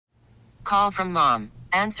Call from mom.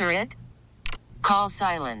 Answer it. Call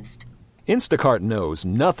silenced. Instacart knows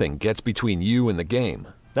nothing gets between you and the game.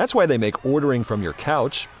 That's why they make ordering from your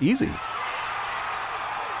couch easy.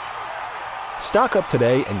 Stock up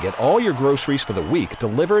today and get all your groceries for the week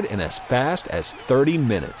delivered in as fast as 30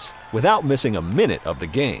 minutes without missing a minute of the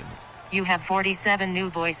game. You have 47 new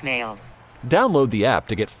voicemails. Download the app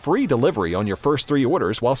to get free delivery on your first 3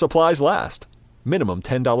 orders while supplies last. Minimum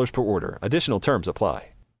 $10 per order. Additional terms apply.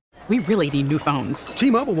 We really need new phones.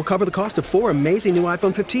 T-Mobile will cover the cost of 4 amazing new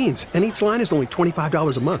iPhone 15s, and each line is only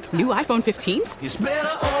 $25 a month. New iPhone 15s? It's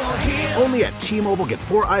better over here. Only at T-Mobile, get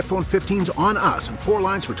 4 iPhone 15s on us and 4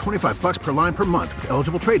 lines for $25 per line per month with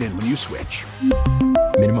eligible trade-in when you switch.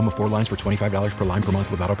 Minimum of 4 lines for $25 per line per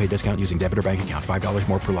month with autopay discount using debit or bank account. $5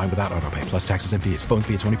 more per line without autopay, plus taxes and fees. Phone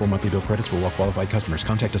fee at 24 monthly bill credits for well-qualified customers.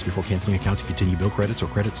 Contact us before canceling account to continue bill credits or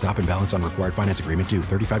credit stop and balance on required finance agreement due.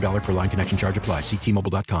 $35 per line connection charge applies. See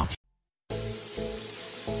T-Mobile.com.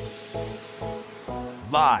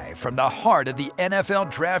 Live from the heart of the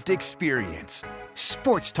NFL Draft experience.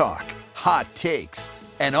 Sports talk, hot takes,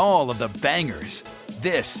 and all of the bangers.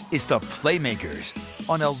 This is the Playmakers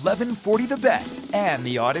on 1140 The Bet and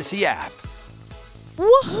the Odyssey app.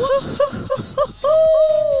 Woo-hoo-hoo-hoo-hoo.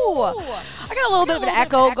 I got a little bit of an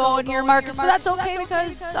echo going here, Marcus, but that's okay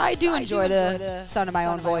because I do enjoy the sound of my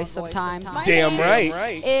own voice sometimes. Damn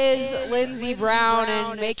right. Is Lindsey Brown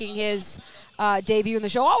and making his debut in the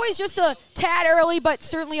show. Always just a tad early, but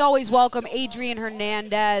certainly always welcome Adrian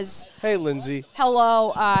Hernandez. Hey, Lindsey.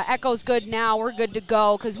 Hello. Echo's good now. We're good to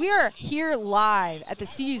go because we are here live at the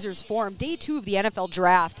Caesars Forum, day 2 of the NFL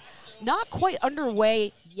Draft. Not quite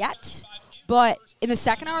underway yet, but in the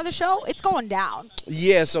second hour of the show, it's going down.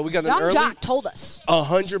 Yeah, so we got an early. Jock told us.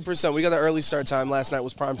 100%. We got an early start time. Last night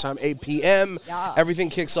was prime time, 8 p.m. Yeah.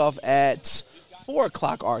 Everything kicks off at 4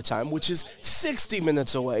 o'clock our time, which is 60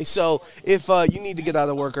 minutes away. So if you need to get out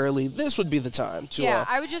of work early, this would be the time to. Yeah,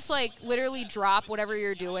 I would just literally drop whatever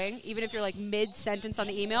you're doing, even if you're mid-sentence on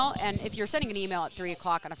the email. And if you're sending an email at 3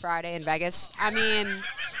 o'clock on a Friday in Vegas, I mean,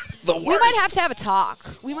 the worst. We might have to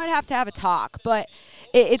have a talk. But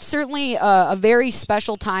it's certainly a very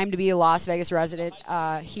special time to be a Las Vegas resident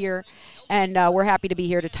here. And we're happy to be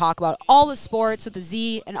here to talk about all the sports with the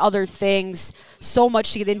Z and other things. So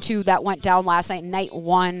much to get into that went down last night, night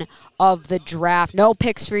 1 of the draft. No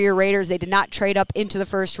picks for your Raiders. They did not trade up into the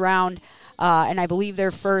first round. And I believe their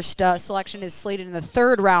first selection is slated in the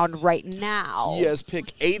 3rd round right now. Yes, pick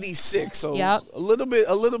 86. So yep. a little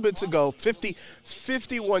bit to go.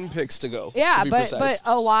 51 picks to go. Yeah, to but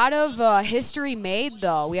a lot of history made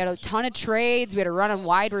though. We had a ton of trades. We had a run on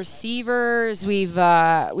wide receivers. We've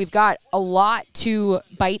got a lot to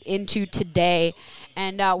bite into today.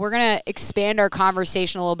 And we're going to expand our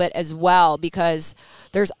conversation a little bit as well because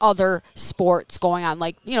there's other sports going on.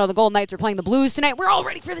 Like, the Golden Knights are playing the Blues tonight. We're all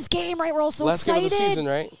ready for this game, right? We're all so excited. Last game of the season,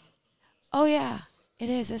 right? Oh, yeah. It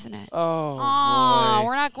is, isn't it? Oh, boy.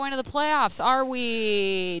 We're not going to the playoffs, are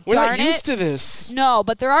we? We're not used to this. No,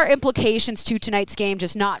 but there are implications to tonight's game,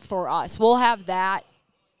 just not for us. We'll have that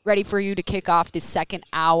ready for you to kick off the second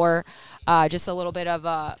hour. Just a little bit of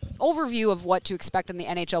an overview of what to expect in the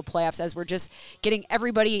NHL playoffs as we're just getting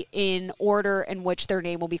everybody in order in which their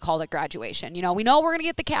name will be called at graduation. We know we're going to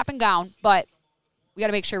get the cap and gown, but we got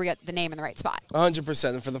to make sure we get the name in the right spot. 100%.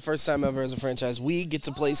 And for the first time ever as a franchise, we get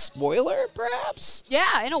to play spoiler, perhaps?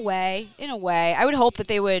 Yeah, in a way. I would hope that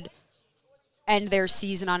they would end their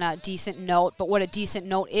season on a decent note, but what a decent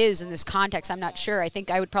note is in this context, I'm not sure. I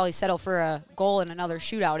think I would probably settle for a goal in another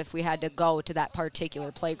shootout if we had to go to that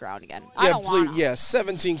particular playground again. I don't want to.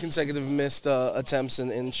 17 consecutive missed attempts in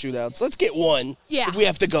shootouts. Let's get one. Yeah. If we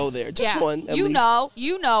have to go there. Just one, at least.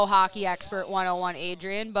 You know hockey expert 101,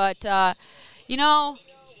 Adrian, but,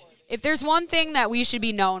 if there's one thing that we should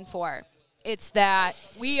be known for, it's that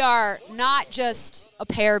we are not just a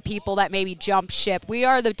pair of people that maybe jump ship. We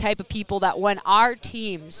are the type of people that when our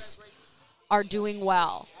teams are doing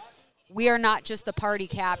well, we are not just the party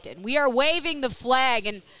captain. We are waving the flag,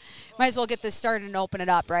 and might as well get this started and open it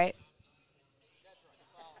up, right?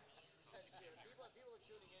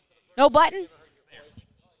 No button?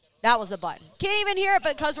 That was a button. Can't even hear it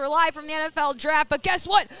because we're live from the NFL Draft. But guess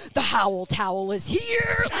what? The Howl Towel is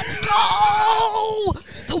here. Let's go!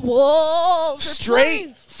 The Wolves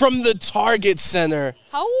straight from the Target Center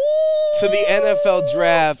to the NFL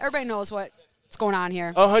Draft. Everybody knows what's going on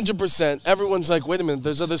here. 100%. Everyone's like, wait a minute,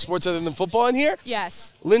 there's other sports other than football in here?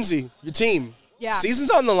 Yes. Lindsey, your team. Yeah.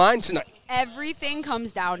 Season's on the line tonight. Everything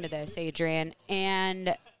comes down to this, Adrian.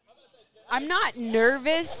 And I'm not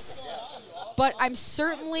nervous, but I'm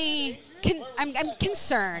certainly I'm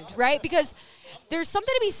concerned, right? Because there's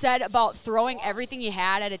something to be said about throwing everything you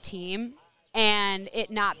had at a team and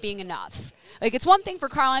it not being enough. Like, it's one thing for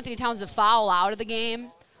Karl Anthony Towns to foul out of the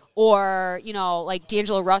game or, like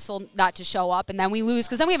D'Angelo Russell not to show up, and then we lose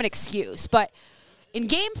because then we have an excuse. But in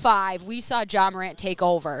Game 5, we saw Ja Morant take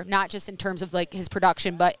over, not just in terms of, like, his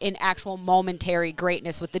production, but in actual momentary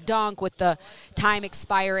greatness with the dunk, with the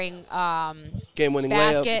time-expiring game-winning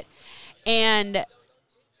basket. layup. And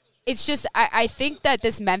it's just I think that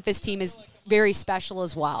this Memphis team is very special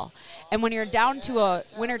as well. And when you're down to a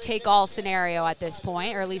winner-take-all scenario at this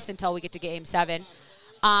point, or at least until we get to Game 7,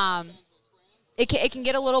 it can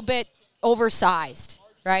get a little bit oversized,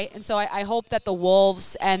 right? And so I hope that the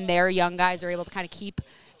Wolves and their young guys are able to kind of keep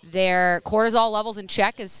their cortisol levels in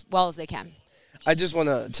check as well as they can. I just want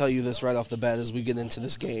to tell you this right off the bat as we get into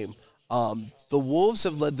this game. The Wolves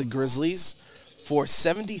have led the Grizzlies for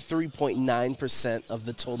 73.9% of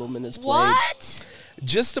the total minutes played. What?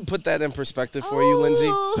 Just to put that in perspective for you, Lindsay,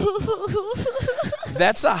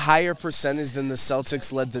 that's a higher percentage than the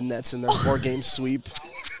Celtics led the Nets in their 4-game sweep.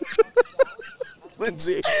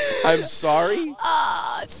 Lindsay, I'm sorry.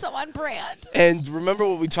 It's so on brand. And remember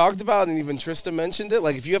what we talked about, and even Trista mentioned it,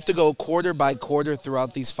 like if you have to go quarter by quarter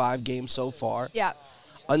throughout these 5 games so far, yeah,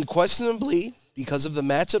 unquestionably, because of the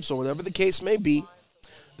matchups or whatever the case may be,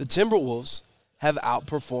 the Timberwolves have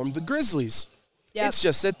outperformed the Grizzlies. Yep. It's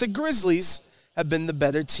just that the Grizzlies have been the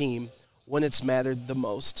better team when it's mattered the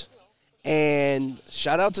most. And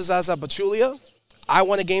shout out to Zaza Pachulia. I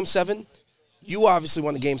won a Game 7. You obviously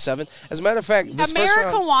won a Game 7. As a matter of fact, this America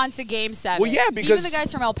first round, wants a Game 7. Well, yeah, because even the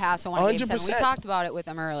guys from El Paso want a Game 7. We 100%. talked about it with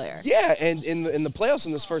them earlier. Yeah, and in the playoffs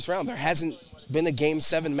in this first round, there hasn't been a Game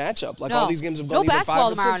 7 matchup. Like, No. all these games have gone No either 5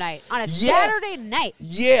 basketball or 6. tomorrow night on a Yeah. Saturday night.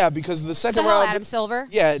 Yeah, because the second What the hell, round. Adam Silver?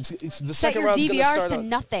 Yeah, it's the Set second your round's going to DVRs start to on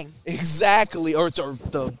nothing. Exactly, or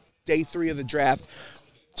the day 3 of the draft.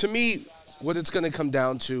 To me, what it's going to come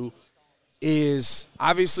down to is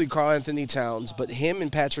obviously Karl Anthony Towns, but him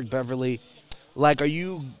and Patrick Beverley. Like, are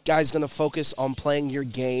you guys going to focus on playing your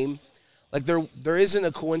game? Like, there isn't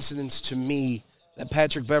a coincidence to me that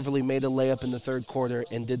Patrick Beverley made a layup in the third quarter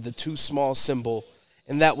and did the too small symbol,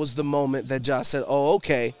 and that was the moment that Josh said, oh,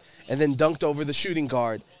 okay, and then dunked over the shooting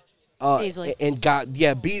guard. Beasley. And got,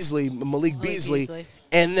 Beasley, Malik Beasley,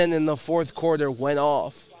 and then in the fourth quarter went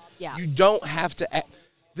off. Yeah. You don't have to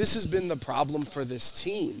this has been the problem for this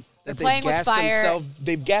team. That They're playing with fire.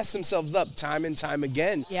 They've gassed themselves up time and time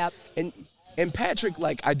again. Yep. And Patrick,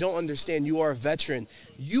 like, I don't understand. You are a veteran.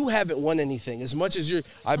 You haven't won anything. As much as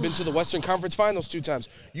I've been to the Western Conference Finals 2 times.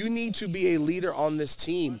 You need to be a leader on this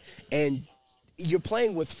team. And you're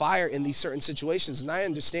playing with fire in these certain situations. And I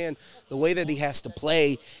understand the way that he has to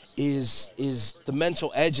play is the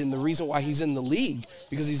mental edge and the reason why he's in the league,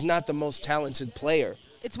 because he's not the most talented player.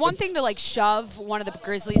 It's one thing to, like, shove one of the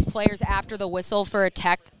Grizzlies players after the whistle for a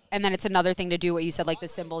tech, and then it's another thing to do what you said, like the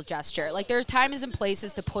symbol gesture. Like, there are times and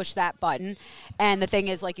places to push that button, and the thing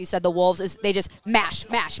is, like you said, the Wolves, is they just mash.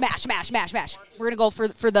 We're going to go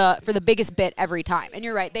for the biggest bit every time. And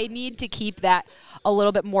you're right, they need to keep that a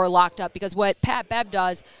little bit more locked up, because what Pat Bev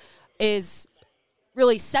does is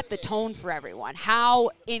really set the tone for everyone.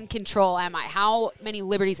 How in control am I? How many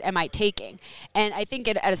liberties am I taking? And I think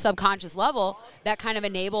at a subconscious level, that kind of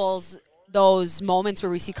enables those moments where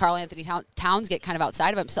we see Karl Anthony Towns get kind of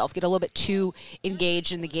outside of himself, get a little bit too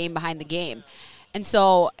engaged in the game behind the game. And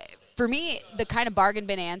so for me, the kind of bargain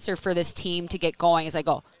bin answer for this team to get going is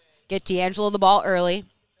get D'Angelo the ball early,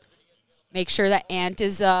 make sure that Ant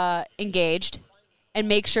is engaged, and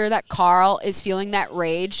make sure that Karl is feeling that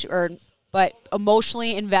rage but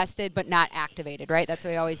emotionally invested but not activated, right? That's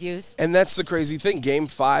what we always use. And that's the crazy thing. Game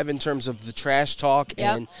 5 in terms of the trash talk,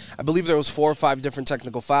 Yep. and I believe there was 4 or 5 different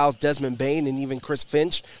technical fouls. Desmond Bane and even Chris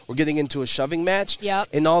Finch were getting into a shoving match. Yep.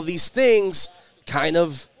 And all these things kind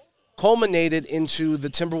of culminated into the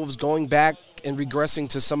Timberwolves going back and regressing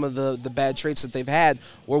to some of the bad traits that they've had,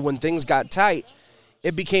 where when things got tight,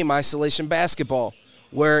 it became isolation basketball,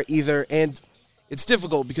 where and it's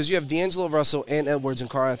difficult because you have D'Angelo Russell and Edwards and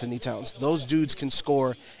Karl Anthony Towns. Those dudes can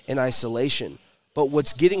score in isolation. But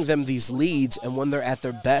what's getting them these leads and when they're at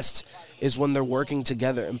their best is when they're working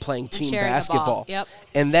together and playing team basketball. Yep.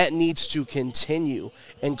 And that needs to continue.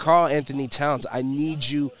 And Karl Anthony Towns, I need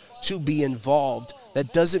you to be involved.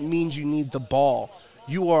 That doesn't mean you need the ball.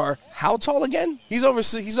 You are how tall again? He's over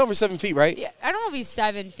 7 feet, right? Yeah, I don't know if he's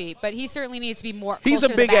 7 feet, but he certainly needs to be more. He's a closer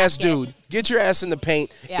to the big-ass basket. dude. Get your ass in the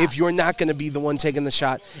paint if you're not going to be the one taking the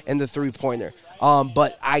shot and the three-pointer.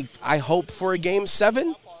 But I hope for a Game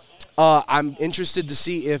 7. I'm interested to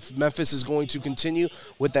see if Memphis is going to continue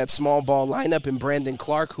with that small ball lineup and Brandon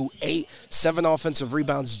Clark, who ate 7 offensive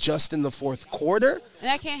rebounds just in the fourth quarter. And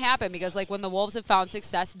that can't happen because, like, when the Wolves have found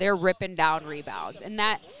success, they're ripping down rebounds. And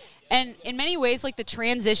And in many ways, like the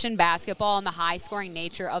transition basketball and the high-scoring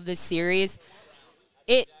nature of this series,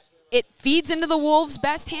 it feeds into the Wolves'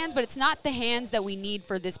 best hands, but it's not the hands that we need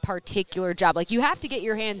for this particular job. Like, you have to get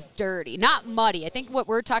your hands dirty, not muddy. I think what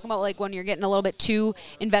we're talking about, like when you're getting a little bit too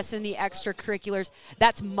invested in the extracurriculars,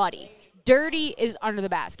 that's muddy. Dirty is under the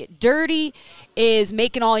basket. Dirty is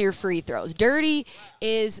making all your free throws. Dirty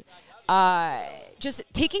is just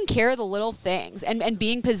taking care of the little things and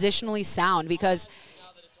being positionally sound, because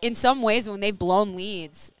in some ways when they've blown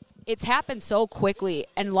leads, it's happened so quickly,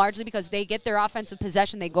 and largely because they get their offensive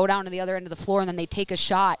possession, they go down to the other end of the floor, and then they take a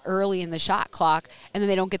shot early in the shot clock, and then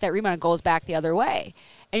they don't get that rebound, and it goes back the other way.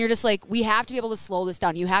 And you're just like, we have to be able to slow this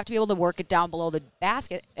down. You have to be able to work it down below the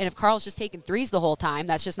basket. And if Carl's just taking threes the whole time,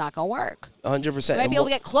 that's just not going to work. 100%. We might be able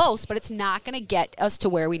to get close, but it's not going to get us to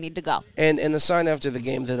where we need to go. And the sign after the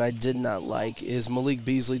game that I did not like is Malik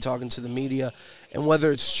Beasley talking to the media. And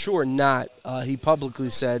whether it's true or not, he publicly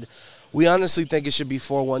said, we honestly think it should be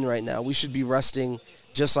 4-1 right now. We should be resting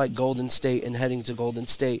just like Golden State and heading to Golden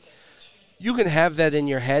State. You can have that in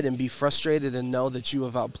your head and be frustrated and know that you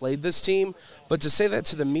have outplayed this team, but to say that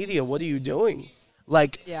to the media, what are you doing?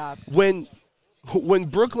 Like, when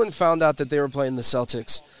Brooklyn found out that they were playing the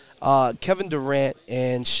Celtics, Kevin Durant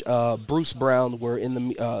and Bruce Brown were in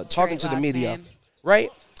the talking to the media, right?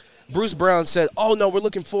 Bruce Brown said, oh, no, we're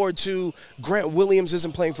looking forward to Grant Williams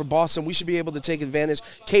isn't playing for Boston. We should be able to take advantage.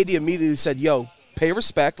 KD immediately said, yo, pay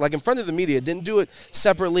respect, like in front of the media. Didn't do it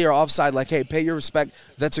separately or offside, like, hey, pay your respect.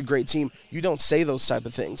 That's a great team. You don't say those type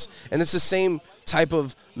of things. And it's the same type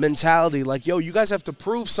of mentality, like, yo, you guys have to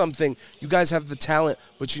prove something. You guys have the talent,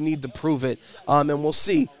 but you need to prove it. And we'll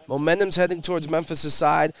see. Momentum's heading towards Memphis'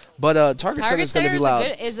 side, but Target Center is going to be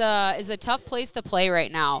loud. Is a tough place to play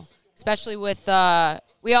right now, especially with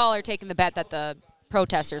we all are taking the bet that the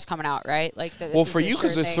protesters coming out, right? Like, well, for you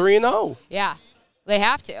because they're 3-0. Yeah. They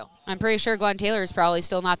have to. I'm pretty sure Glenn Taylor is probably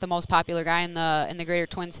still not the most popular guy in the greater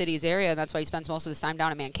Twin Cities area, and that's why he spends most of his time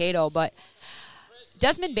down in Mankato. But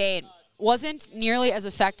Desmond Bane wasn't nearly as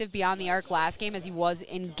effective beyond the arc last game as he was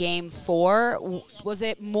in Game 4. Was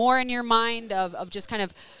it more in your mind of just kind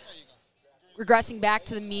of regressing back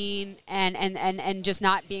to the mean and just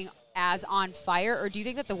not being as on fire, or do you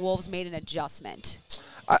think that the Wolves made an adjustment?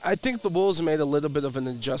 I think the Wolves made a little bit of an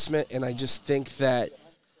adjustment, and I just think that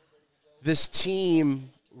this team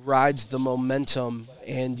rides the momentum,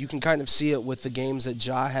 and you can kind of see it with the games that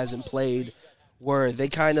Ja hasn't played, where they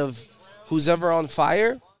kind of, who's ever on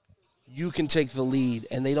fire, you can take the lead,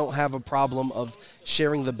 and they don't have a problem of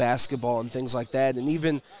sharing the basketball and things like that. And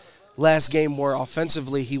even last game where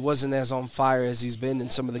offensively he wasn't as on fire as he's been in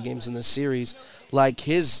some of the games in this series, like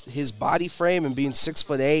his body frame and being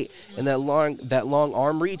 6'8" and that long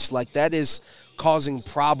arm reach, like that is causing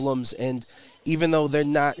problems. And even though they're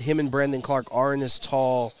not, him and Brandon Clark aren't as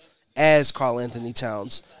tall as Karl-Anthony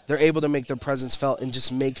Towns, they're able to make their presence felt and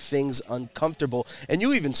just make things uncomfortable. And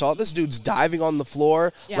you even saw this dude's diving on the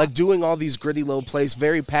floor, like doing all these gritty low plays,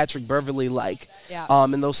 very Patrick Beverley-like,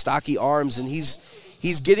 and those stocky arms. And he's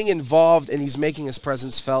getting involved and he's making his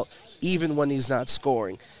presence felt even when he's not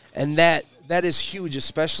scoring. And that is huge,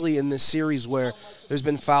 especially in this series where there's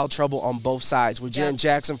been foul trouble on both sides, where Jaren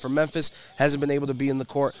Jackson from Memphis hasn't been able to be in the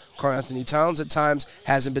court. Karl-Anthony Towns at times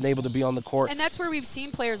hasn't been able to be on the court. And that's where we've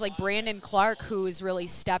seen players like Brandon Clark, who has really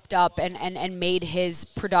stepped up and made his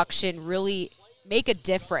production really make a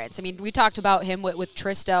difference. I mean, we talked about him with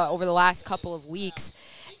Trista over the last couple of weeks,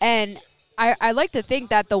 and I like to think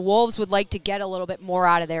that the Wolves would like to get a little bit more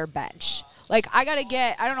out of their bench. Like, I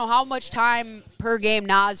don't know how much time per game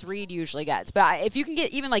Naz Reid usually gets, but if you can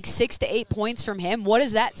get even like 6 to 8 points from him, what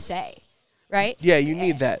does that say, right? Yeah, you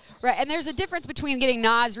need that. Right, and there's a difference between getting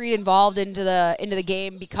Naz Reid involved into the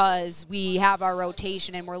game because we have our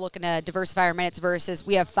rotation and we're looking to diversify our minutes versus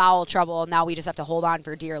we have foul trouble and now we just have to hold on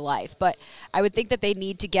for dear life. But I would think that they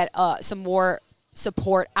need to get some more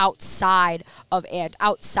support outside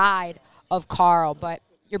of Carl, but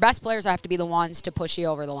your best players have to be the ones to push you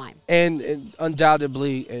over the line. And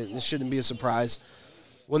undoubtedly, and it shouldn't be a surprise,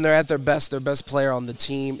 when they're at their best player on the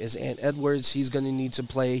team is Ant Edwards. He's going to need to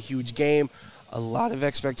play a huge game. A lot of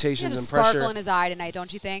expectations and pressure. He has a sparkle in his eye tonight,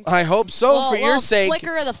 don't you think? I hope so, for your sake.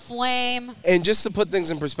 Flicker of the flame. And just to put things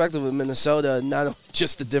in perspective with Minnesota, not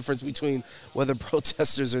just the difference between whether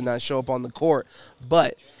protesters or not show up on the court,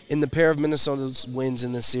 but in the pair of Minnesota's wins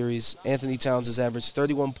in this series, Anthony Towns has averaged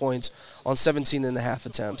 31 points on 17.5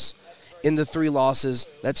 attempts. In the 3 losses,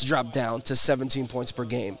 that's dropped down to 17 points per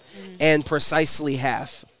game and precisely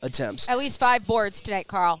half attempts. At least 5 boards tonight,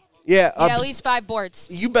 Carl. Yeah, at least 5 boards.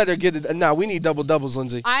 You better get it. Now we need double-doubles,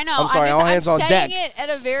 Lindsay. I know. I'm sorry, all hands on deck. I'm setting it at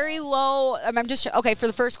a very low. I'm just, okay, for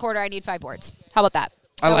the first quarter, I need 5 boards. How about that?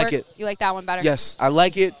 I like it. You like that one better? Yes, I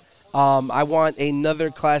like it. I want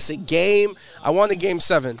another classic game. I want a Game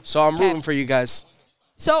 7, so I'm rooting for you guys.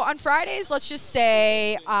 So on Fridays, let's just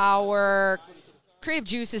say our creative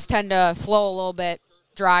juices tend to flow a little bit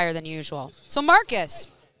drier than usual. So Marcus,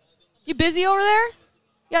 you busy over there?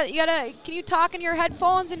 Yeah, you gotta. Can you talk in your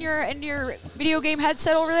headphones and your video game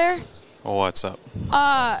headset over there? Oh, what's up?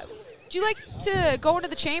 Would you like to go into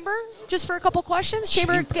the chamber just for a couple questions?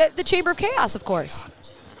 The Chamber of Chaos, of course.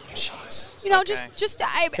 Jeez. You know,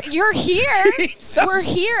 Okay. you're here. We're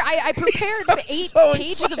here. I prepared 8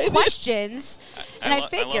 pages of questions, and I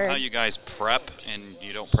figured. I love how you guys prep and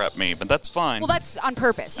you don't prep me, but that's fine. Well, that's on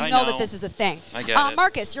purpose. You I know know. that this is a thing. I get it.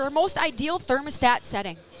 Marcus, your most ideal thermostat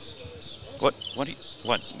setting. What?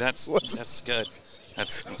 That's good.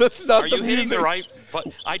 That's not Are the you hitting the music. right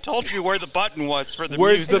button? I told you where the button was for the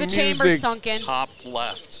Where's music. Is the chamber music? sunken? Top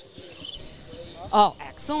left. Oh,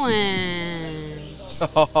 excellent.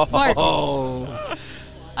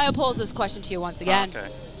 Marcus, I pose this question to you once again. Okay.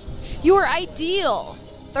 Your ideal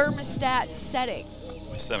thermostat setting.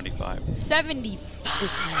 75.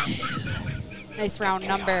 75. Nice round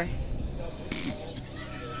number.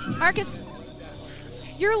 Marcus,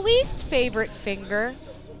 your least favorite finger.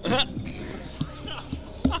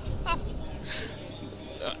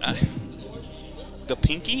 The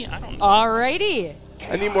pinky? I don't know. Alrighty.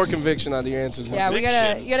 I need more conviction out of your answers. Yeah,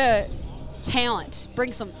 Marcus. you gotta talent.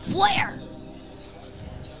 Bring some flair.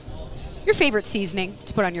 Your favorite seasoning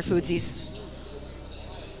to put on your foodsies?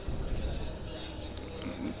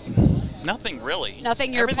 Nothing really.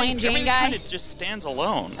 Nothing? You're a plain Jane guy? Everything kind of just stands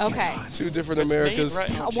alone. Okay. Two different It's Americas.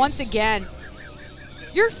 made right- Once again,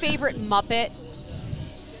 your favorite Muppet?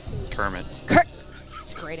 Kermit.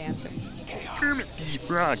 That's a great answer. Kermit the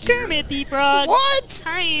Frog. Kermit the Frog. What?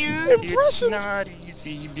 Hiya. It's not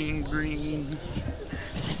easy being green.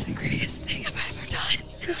 This is the greatest thing I've ever done.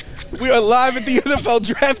 We are live at the NFL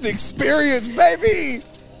Draft Experience, baby.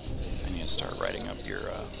 I need to start writing up your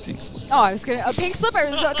pink slip. Oh, I was gonna a pink slipper.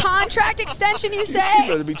 Is a contract extension, you You say?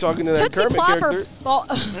 better be talking to that Tootsie Kermit Pop character. or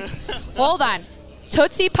hold on,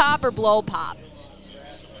 Tootsie Pop or Blow Pop?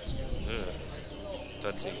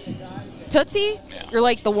 Tootsie. Tootsie? Yeah. You're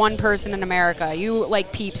like the one person in America. You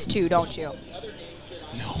like Peeps too, don't you?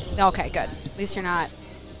 No. Okay, good. At least you're not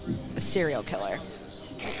a serial killer.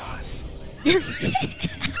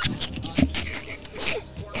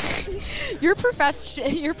 Your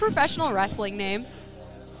professional wrestling name?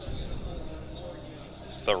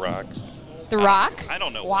 The Rock. The Rock? I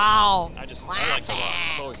don't know. Wow. I like The Rock.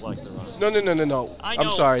 I've always liked The Rock. No. I know, I'm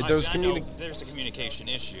sorry. I There's know there's a communication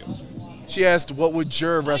issue. She asked, "What would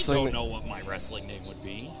your wrestling?" I don't know what my wrestling name would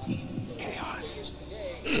be.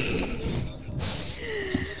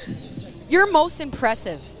 Your most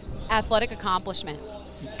impressive athletic accomplishment?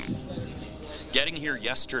 Getting here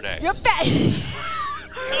yesterday. Yep.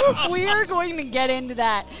 We are going to get into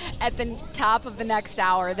that at the top of the next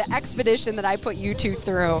hour, the expedition that I put you two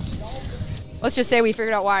through. Let's just say we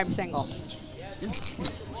figured out why I'm single.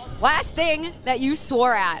 Last thing that you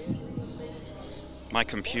swore at. My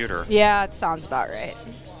computer. Yeah, it sounds about right.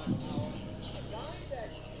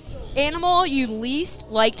 Animal you least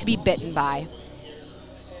like to be bitten by.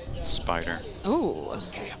 Spider. Ooh.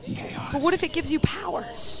 But what if it gives you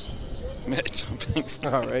powers?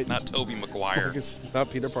 All right. Not Tobey Maguire. It's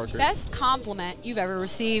not Peter Parker. Best compliment you've ever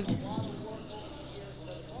received.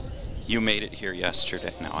 You made it here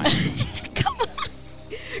yesterday. No,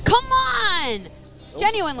 Come on!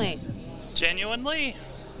 Genuinely. Genuinely?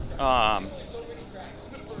 I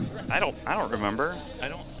don't remember. I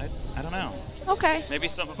don't know. Okay. Maybe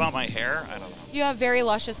something about my hair. I don't know. You have very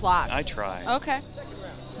luscious locks. I try. Okay.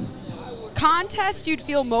 Contest you'd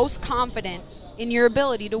feel most confident in your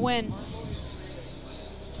ability to win.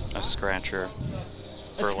 A scratcher.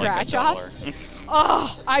 For scratch like off? $1.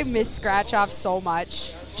 Oh, I miss scratch off so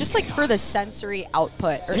much. Just like for the sensory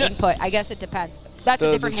output or input. I guess it depends. That's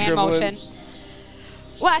a different hand motion.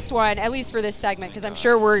 Last one, at least for this segment, because I'm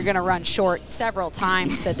sure we're going to run short several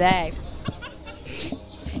times today.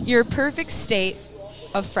 Your perfect state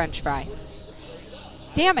of French fry.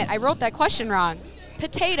 Damn it, I wrote that question wrong.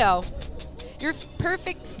 Potato. Your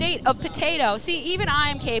perfect state of potato. See, even I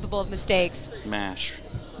am capable of mistakes. Mash.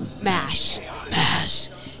 Mash. Mash.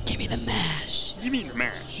 Give me the mash. Give me the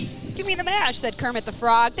mash. Give me the mash, said Kermit the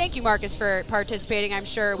Frog. Thank you, Marcus, for participating. I'm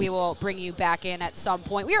sure we will bring you back in at some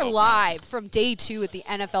point. We are live from day 2 at the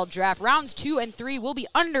NFL Draft. Rounds 2 and 3 will be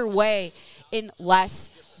underway in less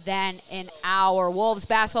than an hour. Wolves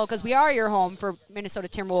basketball, because we are your home for Minnesota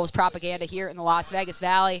Timberwolves propaganda here in the Las Vegas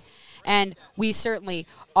Valley. And we certainly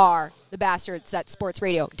are the bastards that sports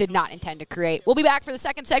radio did not intend to create. We'll be back for the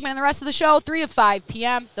second segment and the rest of the show, 3 to 5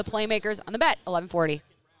 p.m. The Playmakers on the Bet, 1140.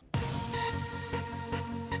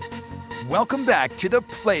 Welcome back to the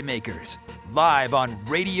Playmakers, live on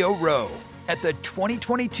Radio Row at the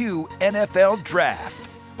 2022 NFL Draft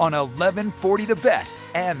on 1140 The Bet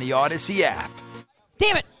and the Odyssey app.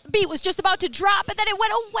 Damn it, the beat was just about to drop and then it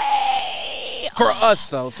went away. For us,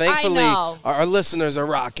 though, thankfully, I know. Our listeners are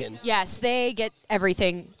rocking. Yes, they get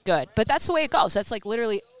everything good. But that's the way it goes. That's like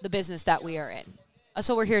literally the business that we are in. That's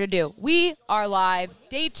what we're here to do. We are live,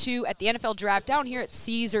 day 2 at the NFL Draft down here at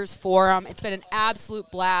Caesars Forum. It's been an absolute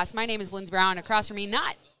blast. My name is Lindsey Brown. Across from me,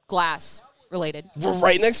 not glass related. We're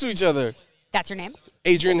right next to each other. That's your name?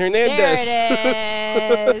 Adrian Hernandez.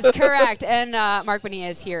 There it is. Correct. And Mark Bonilla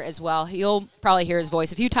is here as well. You'll probably hear his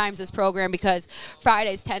voice a few times this program because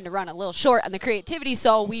Fridays tend to run a little short on the creativity,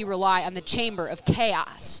 so we rely on the Chamber of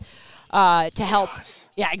Chaos to help.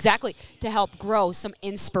 Yeah, exactly. To help grow some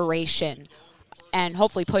inspiration and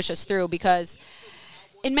hopefully push us through, because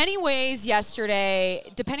in many ways yesterday,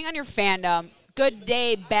 depending on your fandom, good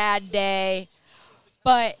day, bad day,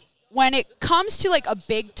 but when it comes to like a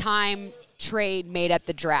big time trade made at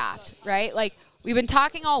the draft, right? Like we've been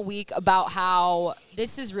talking all week about how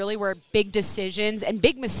this is really where big decisions and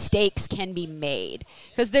big mistakes can be made,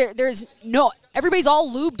 because there's no, everybody's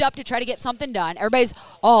all lubed up to try to get something done. Everybody's,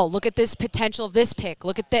 oh, look at this potential of this pick.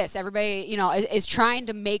 Look at this. Everybody, is trying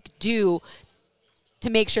to make do to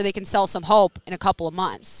make sure they can sell some hope in a couple of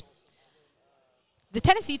months. The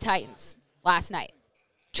Tennessee Titans last night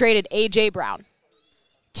traded A.J. Brown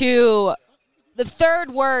to the third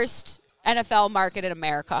worst NFL market in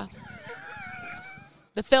America,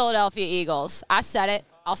 the Philadelphia Eagles. I said it.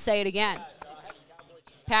 I'll say it again.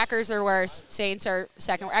 Packers are worse. Saints are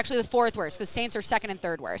second. Actually, the fourth worst, because Saints are second and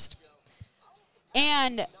third worst.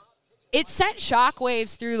 And it sent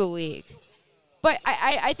shockwaves through the league. But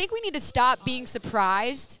I think we need to stop being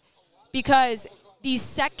surprised, because these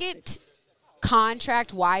second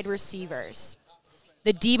contract wide receivers,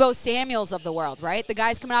 the Deebo Samuels of the world, right? The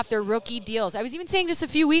guys coming off their rookie deals. I was even saying just a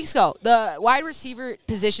few weeks ago, the wide receiver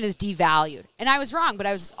position is devalued. And I was wrong, but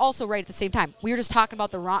I was also right at the same time. We were just talking about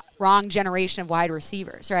the wrong generation of wide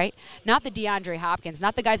receivers, right? Not the DeAndre Hopkins,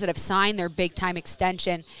 not the guys that have signed their big-time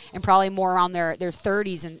extension and probably more around their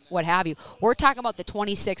 30s and what have you. We're talking about the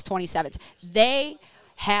 26, 27s. They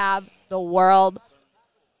have the world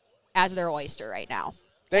as their oyster right now.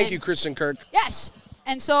 Thank you, Christian Kirk. Yes.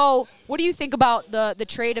 And so what do you think about the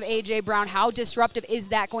trade of A.J. Brown? How disruptive is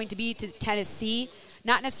that going to be to Tennessee?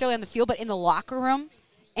 Not necessarily on the field, but in the locker room.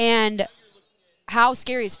 And how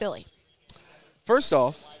scary is Philly? First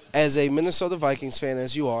off, as a Minnesota Vikings fan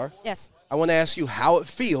as you are, yes, I want to ask you how it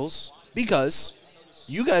feels, because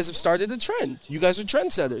you guys have started a trend. You guys are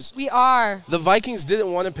trendsetters. We are. The Vikings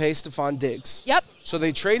didn't want to pay Stephon Diggs. Yep. So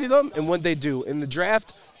they traded him, and what they do in the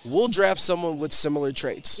draft, we'll draft someone with similar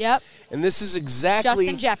traits. Yep. And this is exactly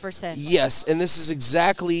Justin Jefferson. Yes, and this is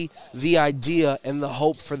exactly the idea and the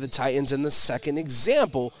hope for the Titans in the second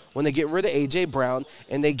example when they get rid of A.J. Brown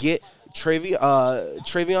and they get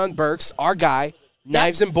Travion Burks, our guy,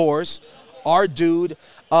 Knives and Bores, our dude.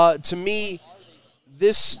 To me,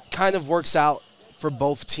 this kind of works out for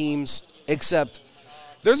both teams, except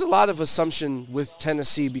there's a lot of assumption with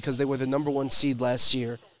Tennessee because they were the number 1 seed last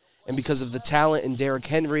year, and because of the talent in Derrick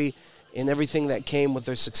Henry and everything that came with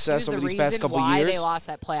their success over these past couple years. years. They lost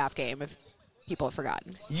that playoff game, if people have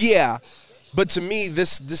forgotten. Yeah, but to me,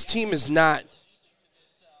 this team is not.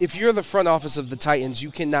 If you're the front office of the Titans,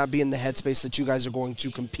 you cannot be in the headspace that you guys are going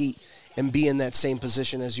to compete and be in that same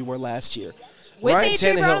position as you were last year. With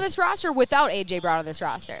A.J. Brown on this roster or without A.J. Brown on this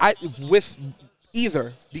roster? With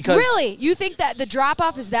either. Because really? You think that the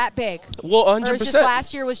drop-off is that big? Well, 100%. Or just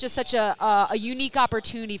last year was just such a unique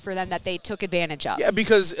opportunity for them that they took advantage of? Yeah,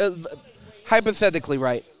 because hypothetically,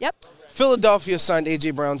 right? Yep. Philadelphia signed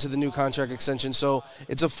A.J. Brown to the new contract extension, so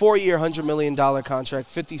it's a 4-year, $100 million contract,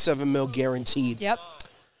 $57 million guaranteed. Yep.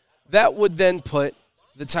 That would then put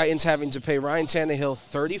the Titans having to pay Ryan Tannehill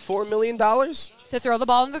 $34 million. To throw the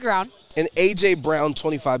ball on the ground. And A.J. Brown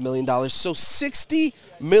 $25 million. So $60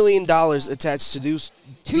 million attached to these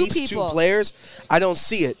two players. I don't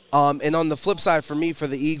see it. And on the flip side for me, for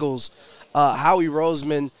the Eagles, Howie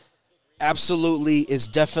Roseman absolutely is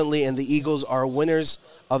definitely, and the Eagles are winners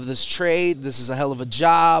of this trade. This is a hell of a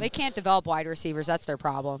job. They can't develop wide receivers. That's their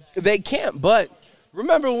problem. They can't, but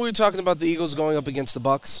remember when we were talking about the Eagles going up against the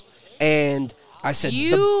Bucs, and I said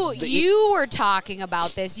you were talking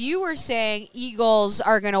about this. You were saying Eagles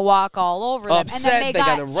are going to walk all over them. Upset, And then they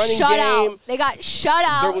got a running game. They got shut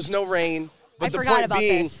out. There was no rain. But I the forgot point about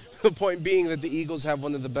being, this. The point being that the Eagles have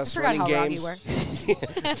one of the best running games. I forgot how wrong you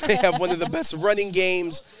were. They have one of the best running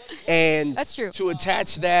games. And That's true. to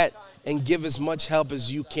attach that and give as much help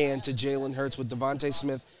as you can to Jalen Hurts with Devontae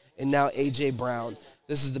Smith and now A.J. Brown,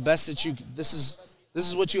 this is the best that you – this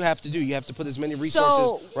is what you have to do. You have to put as many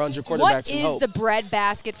resources around your quarterbacks and hope. What is the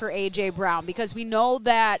breadbasket for A.J. Brown? Because we know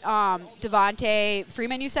that Devontae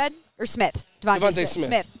Freeman, you said? Or Smith? Devontae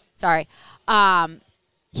Smith. Sorry.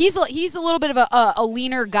 He's a little bit of a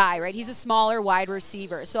leaner guy, right? He's a smaller wide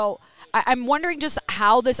receiver. So I'm wondering just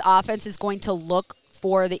how this offense is going to look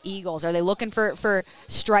for the Eagles. Are they looking for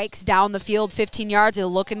strikes down the field 15 yards? Are they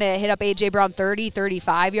looking to hit up A.J. Brown 30,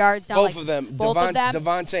 35 yards down? Both of them.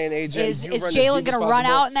 Devontae and A.J. Is Jalen going to run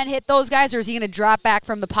out and then hit those guys, or is he going to drop back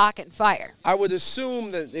from the pocket and fire? I would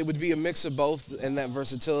assume that it would be a mix of both and that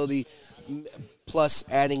versatility plus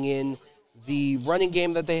adding in the running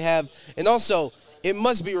game that they have. And also, it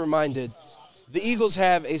must be reminded, the Eagles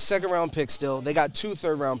have a second-round pick still. They got 2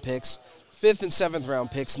 third-round picks, 5th and 7th-round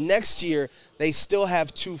picks. Next year, they still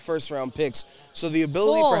have 2 first-round picks. So the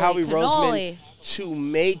ability for Howie Roseman to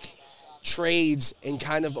make trades and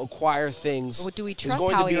kind of acquire things do we is trust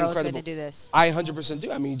going Howie to be Roseman incredible. to do this? I 100%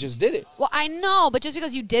 do. I mean, he just did it. Well, I know, but just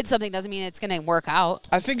because you did something doesn't mean it's going to work out.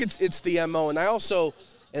 I think it's the MO. And I also,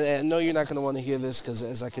 and I know you're not going to want to hear this because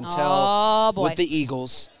as I can tell with the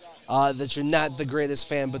Eagles, that you're not the greatest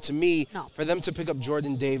fan. But to me, for them to pick up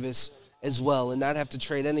Jordan Davis as well and not have to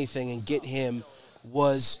trade anything and get him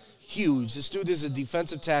was huge. This dude is a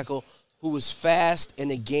defensive tackle who was fast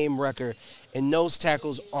and a game wrecker, and nose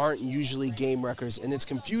tackles aren't usually game wreckers. And it's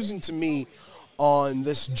confusing to me on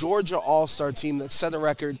this Georgia All-Star team that set a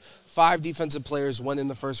record. 5 defensive players went in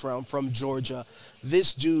the first round from Georgia.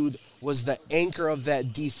 This dude was the anchor of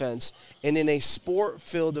that defense. And in a sport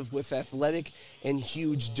filled with athletic and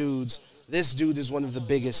huge dudes, this dude is one of the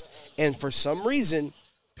biggest. And for some reason,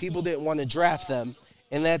 people didn't want to draft them,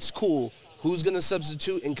 and that's cool. Who's going to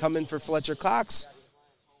substitute and come in for Fletcher Cox?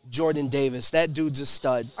 Jordan Davis. That dude's a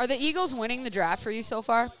stud. Are the Eagles winning the draft for you so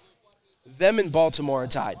far? Them and Baltimore are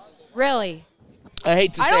tied. Really? I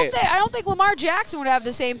hate to say it. I don't think Lamar Jackson would have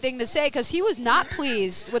the same thing to say because he was not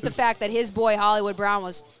pleased with the fact that his boy Hollywood Brown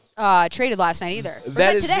was traded last night either.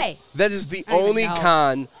 That is today? That is the only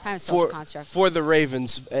con for the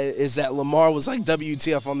Ravens is that Lamar was like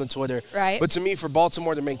WTF on the Twitter. Right. But to me, for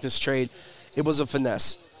Baltimore to make this trade, it was a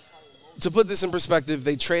finesse. To put this in perspective,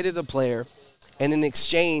 they traded a player, and in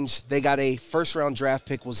exchange, they got a first-round draft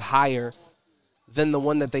pick was higher than the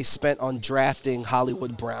one that they spent on drafting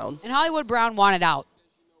Hollywood Brown. And Hollywood Brown wanted out.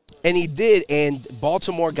 And he did, and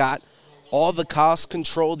Baltimore got all the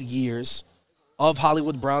cost-controlled years of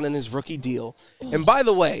Hollywood Brown in his rookie deal. Ooh. And by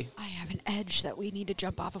the way, I have an edge that we need to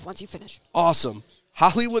jump off of once you finish. Awesome.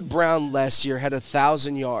 Hollywood Brown last year had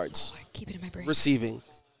 1,000 yards keep it in my brain. Receiving.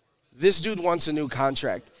 This dude wants a new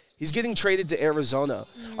contract. He's getting traded to Arizona.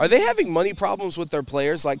 Are they having money problems with their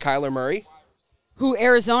players like Kyler Murray? Who,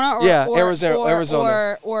 Arizona?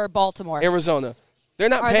 Arizona. Or Baltimore? Arizona. They're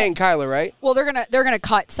not paying Kyler, right? Well, they're gonna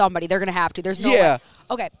cut somebody. They're gonna have to. There's no way.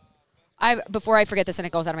 Okay. Before I forget this and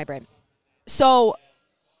it goes out of my brain. So,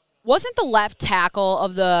 wasn't the left tackle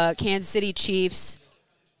of the Kansas City Chiefs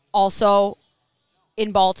also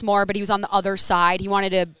in Baltimore, but he was on the other side? He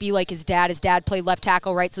wanted to be like his dad. His dad played left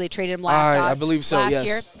tackle, right? So they traded him I believe so, last yes.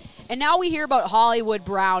 year. And now we hear about Hollywood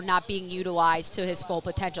Brown not being utilized to his full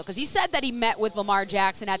potential because he said that he met with Lamar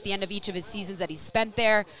Jackson at the end of each of his seasons that he spent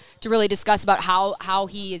there to really discuss about how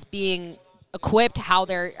he is being equipped, how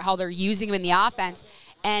they're using him in the offense.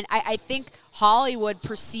 And I think Hollywood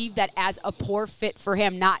perceived that as a poor fit for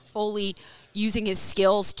him, not fully using his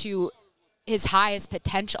skills to his highest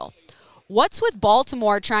potential. What's with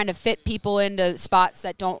Baltimore trying to fit people into spots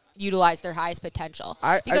that don't utilize their highest potential?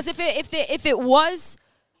 Because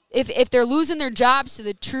if they're losing their jobs to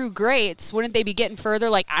the true greats, wouldn't they be getting further,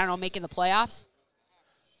 like, I don't know, making the playoffs?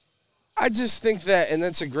 I just think that, and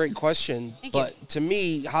that's a great question, to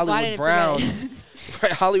me, Hollywood Brown,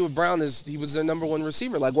 Hollywood Brown he was their number one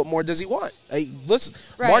receiver. Like, what more does he want? Listen,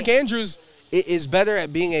 Mark Andrews is better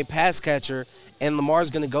at being a pass catcher, and Lamar's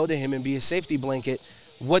going to go to him and be a safety blanket.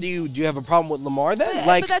 Do you have a problem with Lamar then?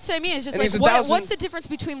 But that's what I mean. It's just like, what's the difference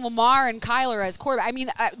between Lamar and Kyler as quarterback? I mean,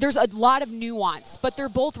 there's a lot of nuance, but they're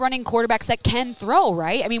both running quarterbacks that can throw,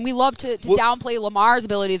 right? I mean, we love to downplay Lamar's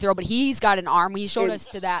ability to throw, but he's got an arm. He showed us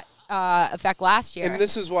to that effect last year. And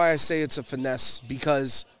this is why I say it's a finesse,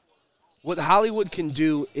 because what Hollywood can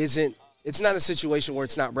do it's not a situation where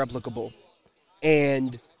it's not replicable.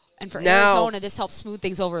 And for Arizona, this helps smooth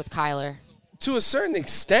things over with Kyler. To a certain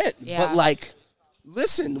extent, but like,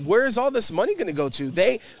 listen, where is all this money going to go to?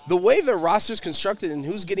 The way their roster's constructed and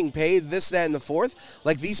who's getting paid, this, that, and the fourth,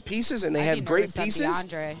 like these pieces, and they have great pieces.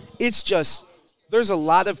 It's just, there's a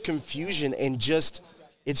lot of confusion and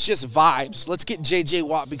it's just vibes. Let's get J.J.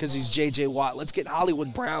 Watt because he's J.J. Watt. Let's get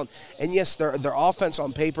Hollywood Brown. And yes, their offense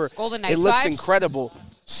on paper, Golden Knights it looks vibes? incredible.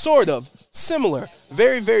 Sort of. Similar.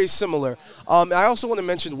 Very, very similar. I also want to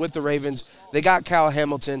mention with the Ravens, they got Kyle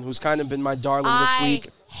Hamilton, who's kind of been my darling this week.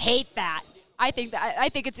 I hate that. I think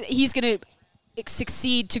he's going to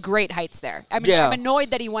succeed to great heights there. I mean, I'm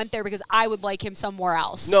annoyed that he went there because I would like him somewhere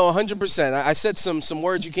else. No, 100%. I said some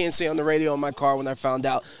words you can't say on the radio in my car when I found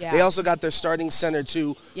out. Yeah. They also got their starting center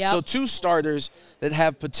too. Yep. So 2 starters that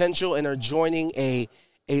have potential and are joining a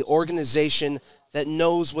organization that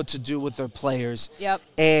knows what to do with their players. Yep.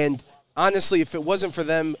 And honestly, if it wasn't for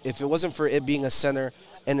them, if it wasn't for it being a center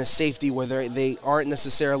and a safety where they aren't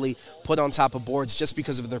necessarily put on top of boards just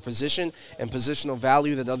because of their position and positional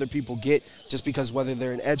value that other people get, just because whether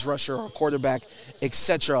they're an edge rusher or a quarterback,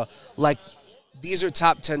 etc. Like, these are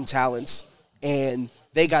top 10 talents, and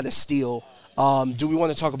they got to steal. Do we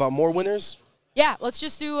want to talk about more winners? Yeah, let's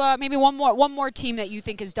just do maybe one more team that you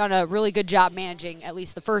think has done a really good job managing at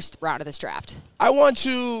least the first round of this draft. I want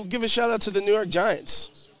to give a shout-out to the New York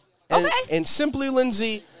Giants. And simply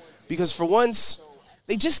Lindsay, because for once,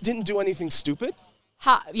 they just didn't do anything stupid.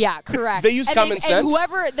 Yeah, correct. They used common sense. And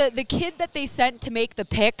whoever, the kid that they sent to make the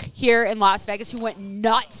pick here in Las Vegas who went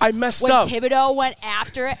nuts I messed when up. Thibodeau went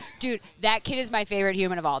after it. Dude, that kid is my favorite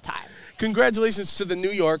human of all time. Congratulations to the New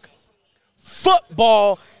York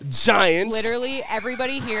Football Giants. Literally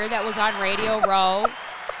everybody here that was on Radio Row,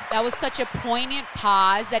 that was such a poignant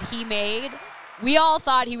pause that he made. We all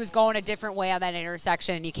thought he was going a different way on that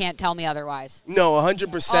intersection, and you can't tell me otherwise. No,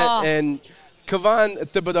 100%. Oh. And Kevon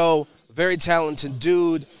Thibodeau, very talented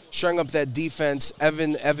dude, strung up that defense.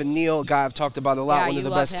 Evan Neal, guy I've talked about a lot, one of the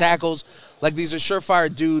best tackles. Like, these are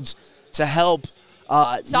surefire dudes to help.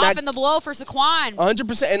 Soften the blow for Saquon.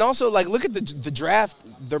 100%. And also, like, look at the draft,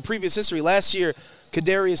 their previous history. Last year,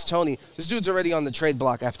 Kadarius Toney. This dude's already on the trade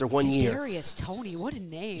block after 1 year. Kadarius Toney, what a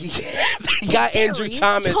name. They got Andrew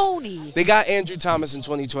Thomas. Toney. They got Andrew Thomas in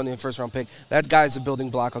 2020, a first-round pick. That guy's a building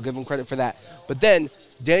block. I'll give him credit for that. But then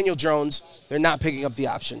Daniel Jones, they're not picking up the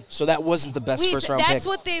option. So that wasn't the best first-round pick.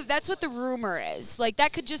 That's what the rumor is. Like,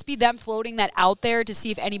 that could just be them floating that out there to see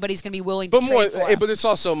if anybody's going to be willing to trade for him. But it's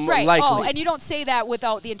also right. likely. Oh, and you don't say that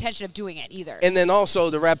without the intention of doing it either. And then also,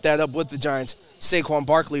 to wrap that up with the Giants, Saquon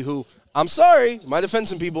Barkley, who, I'm sorry, might offend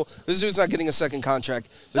some people, this dude's not getting a second contract.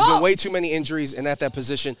 There's been way too many injuries and at that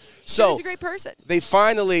position. So he's a great person. They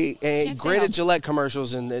finally, granted Gillette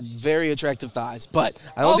commercials and very attractive thighs, but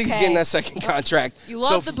I don't think he's getting that second contract. You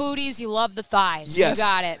love the booties, you love the thighs. Yes. You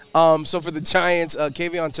got it. So for the Giants,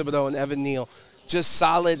 Kayvon Thibodeau and Evan Neal, just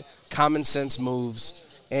solid, common sense moves.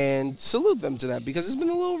 And salute them to that because it's been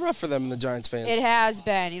a little rough for them and the Giants fans. It has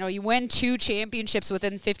been. You know, you win 2 championships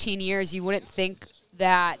within 15 years, you wouldn't think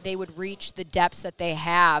that they would reach the depths that they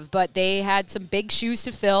have. But they had some big shoes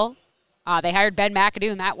to fill. They hired Ben McAdoo,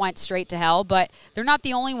 and that went straight to hell. But they're not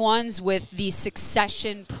the only ones with the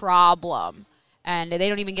succession problem. And they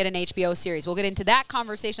don't even get an HBO series. We'll get into that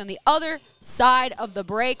conversation on the other side of the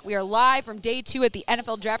break. We are live from day 2 at the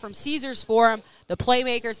NFL Draft from Caesars Forum. The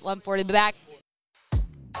Playmakers, 11:40 to be back.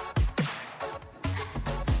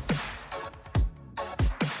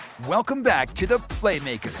 Welcome back to the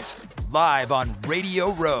Playmakers, live on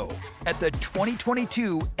Radio Row at the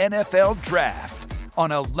 2022 NFL Draft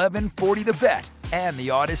on 1140 The Bet and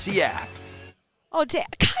the Odyssey app. Oh, God,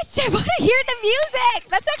 I want to hear the music.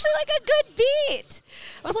 That's actually like a good beat.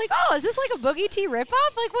 I was like, oh, is this like a Boogie T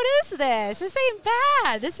ripoff? Like, what is this? This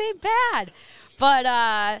ain't bad. But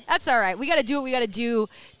that's all right. We got to do what we got to do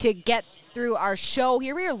to get through our show.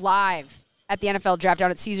 Here we are live at the NFL Draft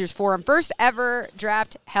down at Caesars Forum. First ever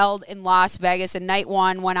draft held in Las Vegas, and night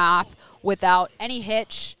 1 went off without any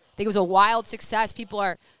hitch. I think it was a wild success. People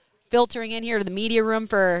are filtering in here to the media room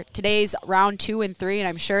for today's round 2 and 3, and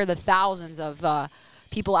I'm sure the thousands of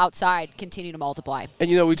people outside continue to multiply. And,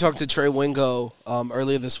 you know, we talked to Trey Wingo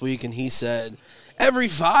earlier this week, and he said every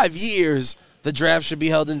 5 years the draft should be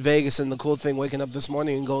held in Vegas. And the cool thing waking up this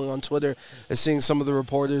morning and going on Twitter is seeing some of the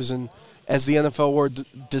reporters and as the NFL word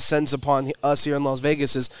descends upon us here in Las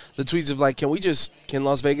Vegas is the tweets of like, can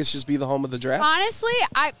Las Vegas just be the home of the draft? Honestly,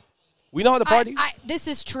 we know how to party. This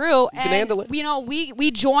is true. You can handle it. You know,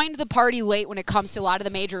 we joined the party late when it comes to a lot of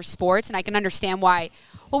the major sports, and I can understand why.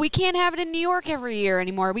 Well, we can't have it in New York every year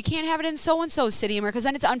anymore. We can't have it in so-and-so city anymore because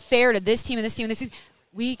then it's unfair to this team and this team and this team.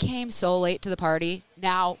 We came so late to the party.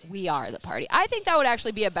 now we are the party. I think that would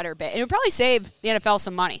actually be a better bit. And it would probably save the NFL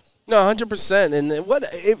some money. No, 100%.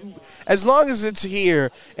 And as long as it's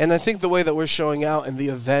here, and I think the way that we're showing out in the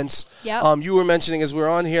events, you were mentioning as we're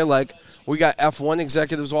on here, like, we got F1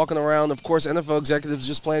 executives walking around. Of course, NFL executives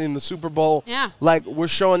just planning the Super Bowl. Yeah. Like, we're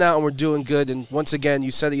showing out and we're doing good. And once again,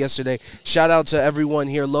 you said it yesterday, shout out to everyone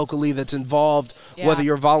here locally that's involved, whether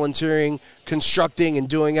you're volunteering, constructing, and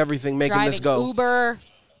doing everything, making this go. Uber.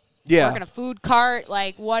 Yeah. Working a food cart,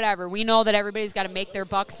 like whatever. We know that everybody's got to make their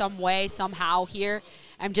buck some way, somehow here.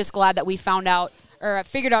 I'm just glad that we found out or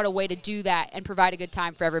figured out a way to do that and provide a good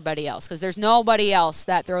time for everybody else, because there's nobody else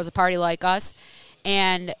that throws a party like us.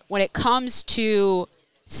 And when it comes to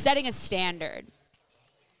setting a standard,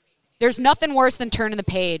 there's nothing worse than turning the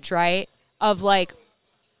page, right, of like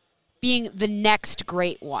being the next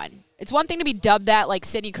great one. It's one thing to be dubbed that like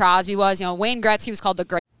Sidney Crosby was. You know, Wayne Gretzky was called the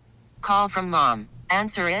great. Call from mom.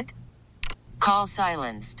 Answer it. Call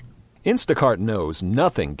silenced. Instacart knows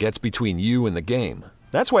nothing gets between you and the game.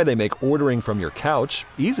 That's why they make ordering from your couch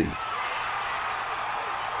easy.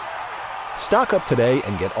 Stock up today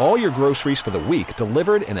and get all your groceries for the week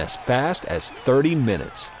delivered in as fast as 30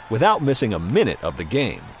 minutes without missing a minute of the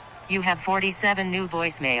game. You have 47 new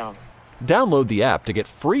voicemails. Download the app to get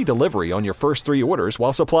free delivery on your first 3 orders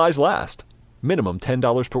while supplies last. Minimum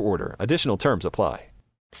 $10 per order. Additional terms apply.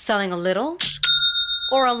 Selling a little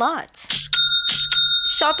or a lot?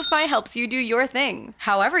 Shopify helps you do your thing,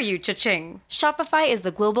 however you cha-ching. Shopify is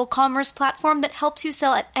the global commerce platform that helps you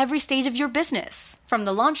sell at every stage of your business. From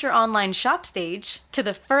the launch your online shop stage, to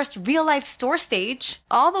the first real-life store stage,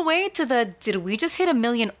 all the way to the did we just hit 1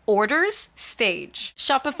 million orders stage.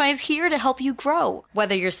 Shopify's here to help you grow.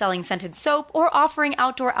 Whether you're selling scented soap or offering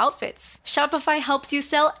outdoor outfits, Shopify helps you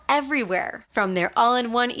sell everywhere. From their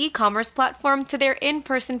all-in-one e-commerce platform to their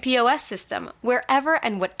in-person POS system, wherever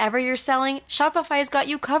and whatever you're selling, Shopify's got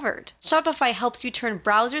you covered. Shopify helps you turn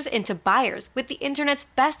browsers into buyers with the internet's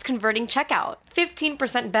best converting checkout.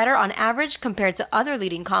 15% better on average compared to other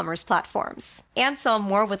leading commerce platforms. And sell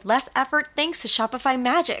more with less effort thanks to Shopify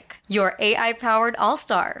Magic, your AI-powered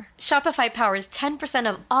all-star. Shopify powers 10%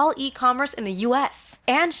 of all e-commerce in the US.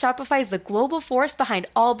 And Shopify is the global force behind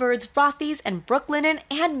Allbirds, Rothy's, and Brooklinen,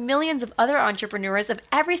 and millions of other entrepreneurs of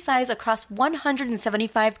every size across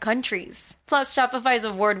 175 countries. Plus, Shopify's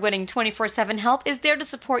award-winning 24/7 help is there to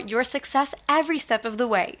support your success every step of the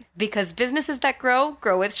way. Because businesses that grow,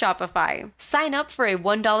 grow with Shopify. Sign up for a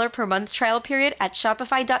 $1 per month trial period at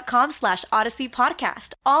shopify.com/Odyssey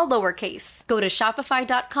Podcast, all lowercase. Go to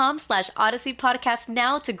shopify.com/Odyssey Podcast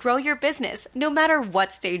now to grow your business, no matter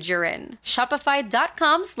what stage you're in.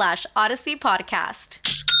 Shopify.com/Odyssey Podcast.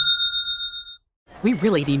 We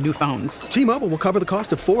really need new phones. T-Mobile will cover the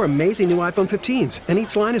cost of 4 amazing new iPhone 15s, and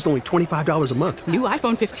each line is only $25 a month. New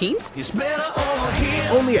iPhone 15s? It's better over here.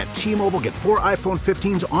 Only at T-Mobile, get 4 iPhone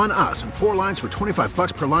 15s on us and 4 lines for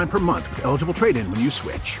 $25 per line per month with eligible trade-in when you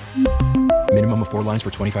switch. Minimum of 4 lines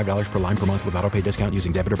for $25 per line per month with autopay discount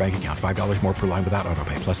using debit or bank account. $5 more per line without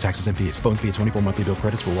autopay, plus taxes and fees. Phone fee at 24 monthly bill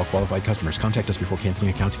credits for well-qualified customers. Contact us before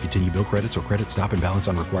canceling account to continue bill credits or credit stop and balance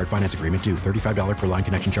on required finance agreement due. $35 per line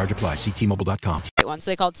connection charge applies. See T-Mobile.com. One.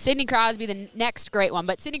 So they called Sidney Crosby the next great one.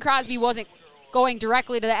 But Sidney Crosby wasn't going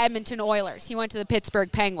directly to the Edmonton Oilers. He went to the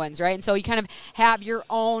Pittsburgh Penguins, right? And so you kind of have your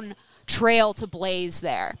own trail to blaze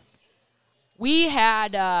there. We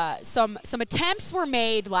had some attempts were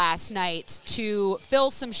made last night to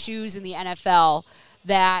fill some shoes in the NFL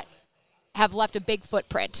that have left a big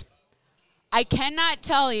footprint. I cannot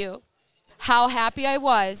tell you how happy I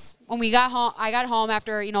was when we got home. I got home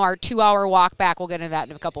after our 2-hour walk back. We'll get into that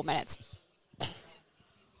in a couple minutes.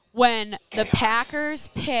 When the Packers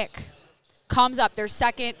pick comes up, their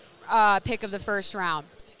second pick of the first round,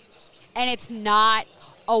 and it's not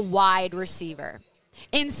a wide receiver.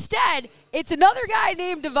 Instead, it's another guy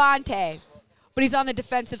named Devontae, but he's on the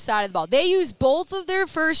defensive side of the ball. They use both of their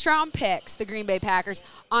first-round picks, the Green Bay Packers,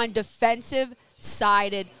 on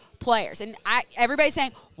defensive-sided players. And everybody's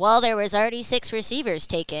saying, well, there was already 6 receivers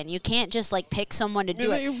taken. You can't just, pick someone to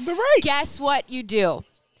do it. They're right. Guess what you do?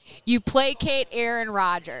 You placate Aaron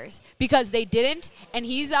Rodgers because they didn't, and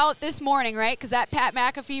he's out this morning, right? Because that Pat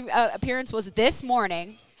McAfee appearance was this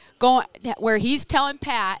morning, where he's telling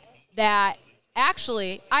Pat that,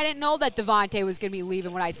 actually, I didn't know that Devontae was going to be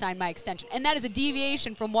leaving when I signed my extension. And that is a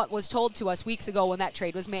deviation from what was told to us weeks ago when that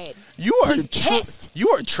trade was made. He's pissed. You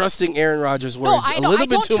are trusting Aaron Rodgers' words a little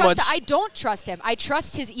bit too much. I don't trust him. I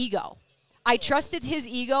trust his ego. I trusted his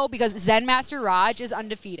ego because Zen Master Raj is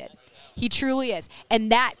undefeated. He truly is.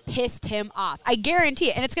 And that pissed him off. I guarantee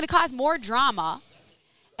it. And it's going to cause more drama.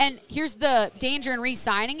 And here's the danger in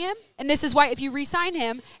re-signing him. And this is why if you re-sign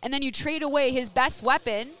him and then you trade away his best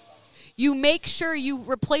weapon, you make sure you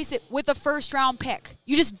replace it with a first-round pick.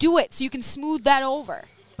 You just do it so you can smooth that over.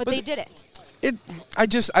 But they didn't.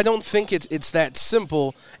 I don't think it's that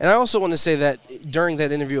simple. And I also want to say that during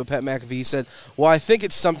that interview with Pat McAfee, he said, well, I think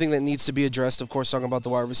it's something that needs to be addressed, of course, talking about the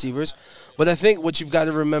wide receivers. But I think what you've got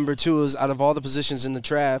to remember, too, is out of all the positions in the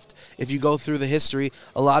draft, if you go through the history,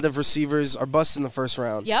 a lot of receivers are bust in the first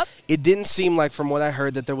round. Yep. It didn't seem like, from what I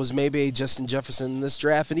heard, that there was maybe a Justin Jefferson in this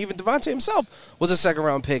draft, and even Devontae himself was a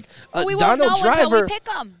second-round pick. We won't know until we pick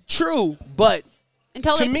them. True, but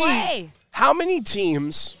until to they me, play. How many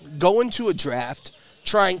teams go into a draft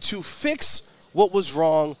trying to fix what was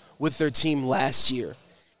wrong with their team last year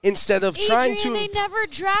instead of trying to... they never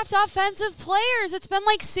draft offensive players. It's been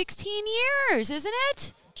like 16 years, isn't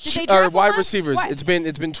it? Did they draft wide receivers. It's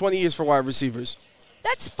been 20 years for wide receivers.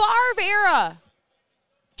 That's Favre era.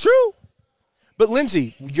 True. But,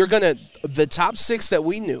 Lindsay, the top 6 that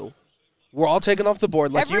we knew were all taken off the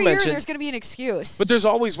board, like you mentioned. Every year there's going to be an excuse. But there's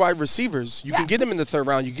always wide receivers. You can get them in the 3rd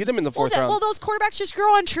round. You get them in the 4th round. Well, those quarterbacks just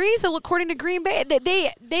grow on trees, according to Green Bay.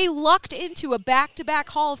 They lucked into a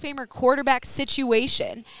back-to-back Hall of Famer quarterback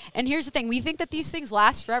situation. And here's the thing. We think that these things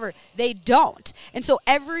last forever. They don't. And so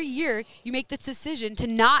every year you make this decision to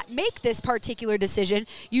not make this particular decision.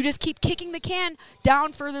 You just keep kicking the can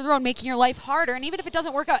down further the road, making your life harder. And even if it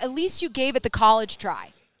doesn't work out, at least you gave it the college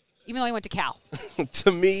try, even though I went to Cal.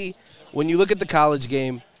 To me, when you look at the college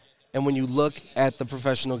game and when you look at the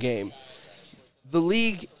professional game, the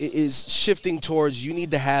league is shifting towards you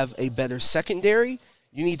need to have a better secondary.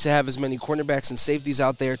 You need to have as many cornerbacks and safeties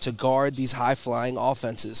out there to guard these high-flying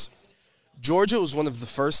offenses. Georgia was one of the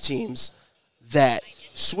first teams that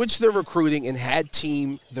switched their recruiting and had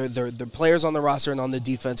their players on the roster and on the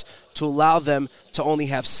defense to allow them to only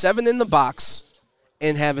have 7 in the box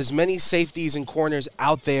and have as many safeties and corners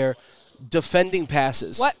out there defending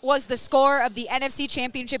passes. What was the score of the NFC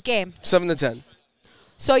Championship game? 7-10.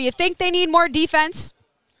 So you think they need more defense?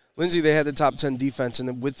 Lindsay, they had the top 10 defense,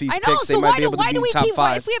 and with these picks, they might be able to be top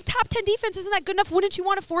 5. If we have top 10 defense, isn't that good enough? Wouldn't you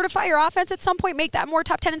want to fortify your offense at some point, make that more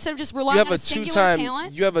top 10 instead of just relying on a singular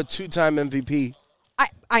talent? You have a 2-time MVP.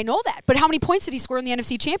 I know that, but how many points did he score in the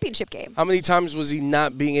NFC Championship game? How many times was he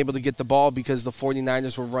not being able to get the ball because the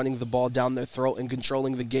 49ers were running the ball down their throat and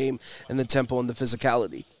controlling the game and the tempo and the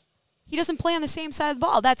physicality? He doesn't play on the same side of the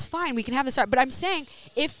ball. That's fine. We can have this. But I'm saying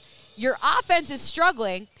if your offense is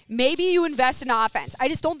struggling, maybe you invest in offense. I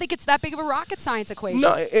just don't think it's that big of a rocket science equation.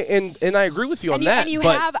 No, and I agree with you on that. And you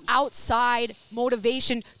have outside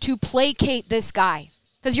motivation to placate this guy.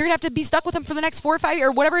 Because you're going to have to be stuck with him for the next 4 or 5 years,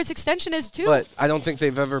 or whatever his extension is, too. But I don't think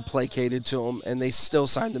they've ever placated to him, and they still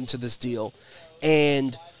signed him to this deal.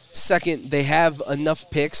 And second, they have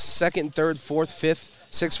enough picks, 2nd, 3rd, 4th, 5th,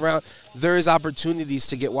 6th round. There is opportunities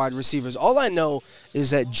to get wide receivers. All I know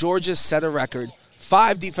is that Georgia set a record.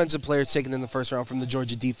 5 defensive players taken in the 1st round from the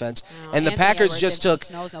Georgia defense. And the Packers just took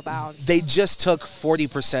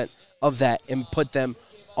 40% of that and put them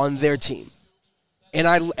on their team.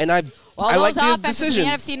 I like the decision. In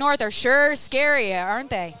the NFC North are sure scary, aren't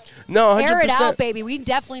they? No, 100%. Air it out, baby. We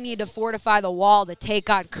definitely need to fortify the wall to take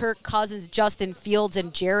on Kirk Cousins, Justin Fields,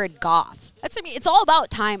 and Jared Goff. It's all about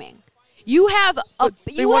timing. You have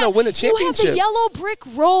they want to win a championship. You have the yellow brick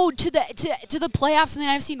road to the playoffs in the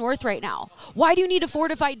NFC North right now. Why do you need a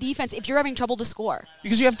fortified defense if you're having trouble to score?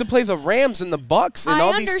 Because you have to play the Rams and the Bucks and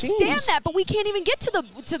all these teams. I understand that, but we can't even get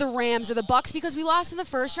to the Rams or the Bucks because we lost in the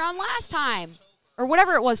 1st round last time. Or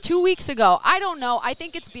whatever it was, 2 weeks ago. I don't know. I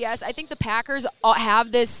think it's BS. I think the Packers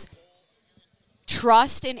have this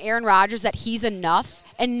trust in Aaron Rodgers that he's enough,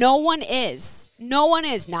 and no one is. No one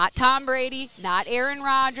is. Not Tom Brady, not Aaron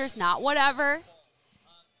Rodgers, not whatever.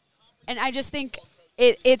 And I just think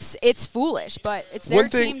it's foolish, but it's their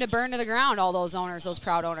team to burn to the ground, all those owners, those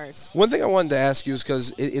proud owners. One thing I wanted to ask you is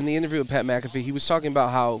because in the interview with Pat McAfee, he was talking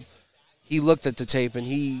about how he looked at the tape and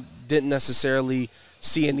he didn't necessarily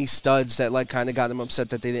see any studs that kind of got him upset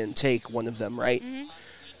that they didn't take one of them, right? Mm-hmm.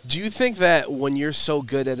 Do you think that when you're so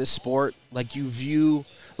good at a sport, you view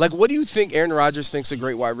what do you think Aaron Rodgers thinks a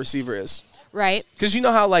great wide receiver is? Right. Because you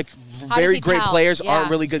know how very great players aren't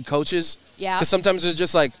really good coaches? Yeah. Because sometimes it's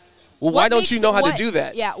just why don't you know how to do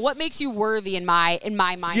that? Yeah. What makes you worthy in my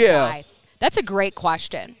mind? Yeah. Why? That's a great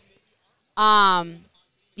question. Yeah.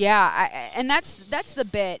 And that's the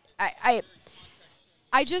bit.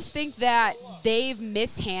 I just think that they've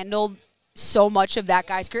mishandled so much of that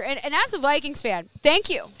guy's career. And as a Vikings fan, thank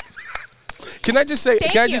you. Can I just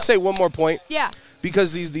say one more point? Yeah.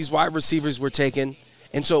 Because these wide receivers were taken,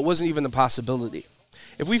 and so it wasn't even a possibility.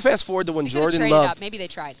 If we fast forward to when Jordan Love, maybe they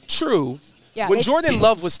tried. True, Yeah, when Jordan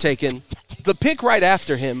Love was taken, the pick right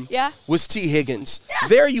after him was T. Higgins. Yeah.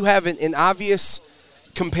 There you have an obvious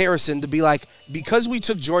comparison to be like, because we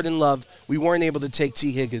took Jordan Love, we weren't able to take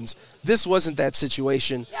T. Higgins. This wasn't that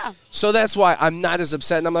situation. Yeah. So that's why I'm not as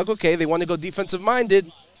upset. And I'm like, okay, they want to go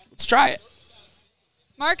defensive-minded. Let's try it.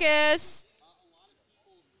 Marcus.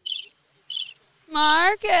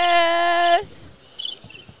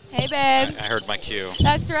 Hey, babe. I heard my cue.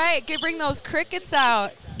 That's right. Bring those crickets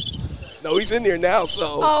out. No, he's in there now,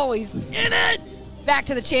 so. Oh, he's in it. Back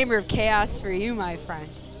to the Chamber of Chaos for you, my friend.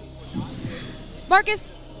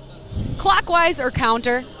 Marcus, clockwise or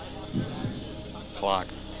counter? Clock.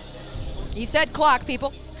 He said clock,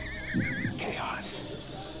 people. Chaos.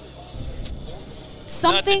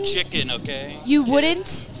 Something Not the chicken, okay? You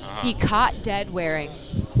wouldn't be caught dead wearing.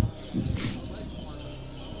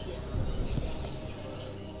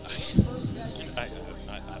 I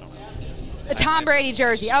don't know. A Tom Brady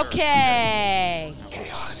jersey. Okay.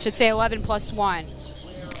 Should say 11 plus 1.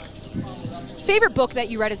 Favorite book that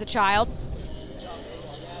you read as a child?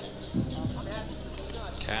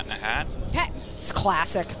 Cat in a Hat? It's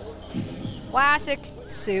classic. Classic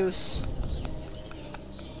Seuss.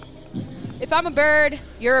 If I'm a bird,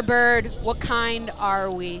 you're a bird. What kind are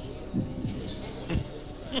we?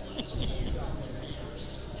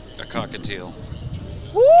 A cockatiel.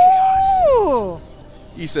 Woo!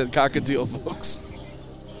 He said cockatiel, folks.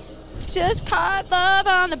 Just caught love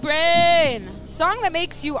on the brain. Song that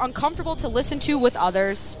makes you uncomfortable to listen to with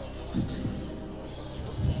others.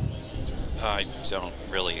 I don't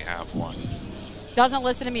really have one. Doesn't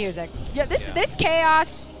listen to music. Yeah, this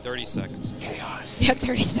chaos. 30 seconds. Chaos. Yeah,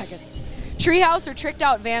 30 seconds. Treehouse or tricked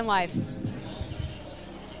out van life?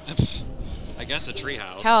 I guess a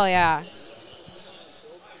treehouse. Hell yeah.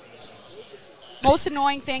 Most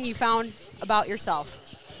annoying thing you found about yourself?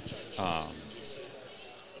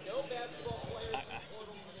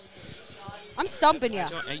 I'm stumping you.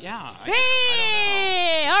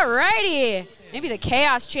 Hey, all righty. Maybe the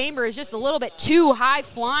Chaos Chamber is just a little bit too high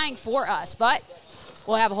flying for us, but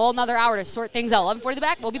we'll have a whole nother hour to sort things out. 11:40 the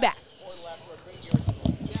back. We'll be back.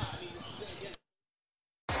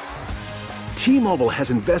 T-Mobile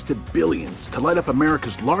has invested billions to light up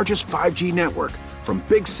America's largest 5G network, from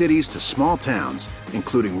big cities to small towns,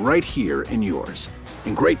 including right here in yours.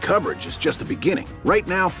 And great coverage is just the beginning. Right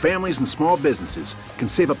now, families and small businesses can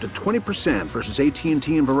save up to 20% versus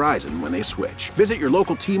AT&T and Verizon when they switch. Visit your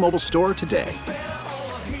local T-Mobile store today.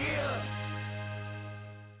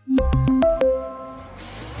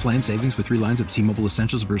 Plan savings with 3 lines of T-Mobile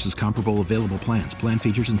Essentials versus comparable available plans. Plan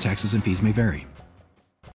features and taxes and fees may vary.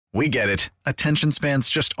 We get it. Attention spans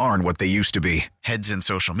just aren't what they used to be. Heads in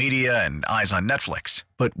social media and eyes on Netflix.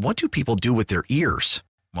 But what do people do with their ears?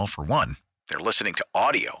 Well, for one, they're listening to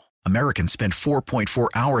audio. Americans spend 4.4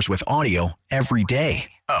 hours with audio every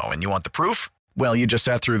day. Oh, and you want the proof? Well, you just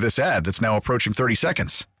sat through this ad that's now approaching 30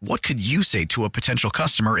 seconds. What could you say to a potential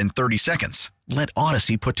customer in 30 seconds? Let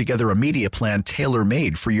Odyssey put together a media plan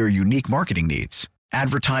tailor-made for your unique marketing needs.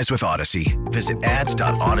 Advertise with Odyssey. Visit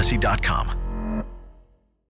ads.odyssey.com.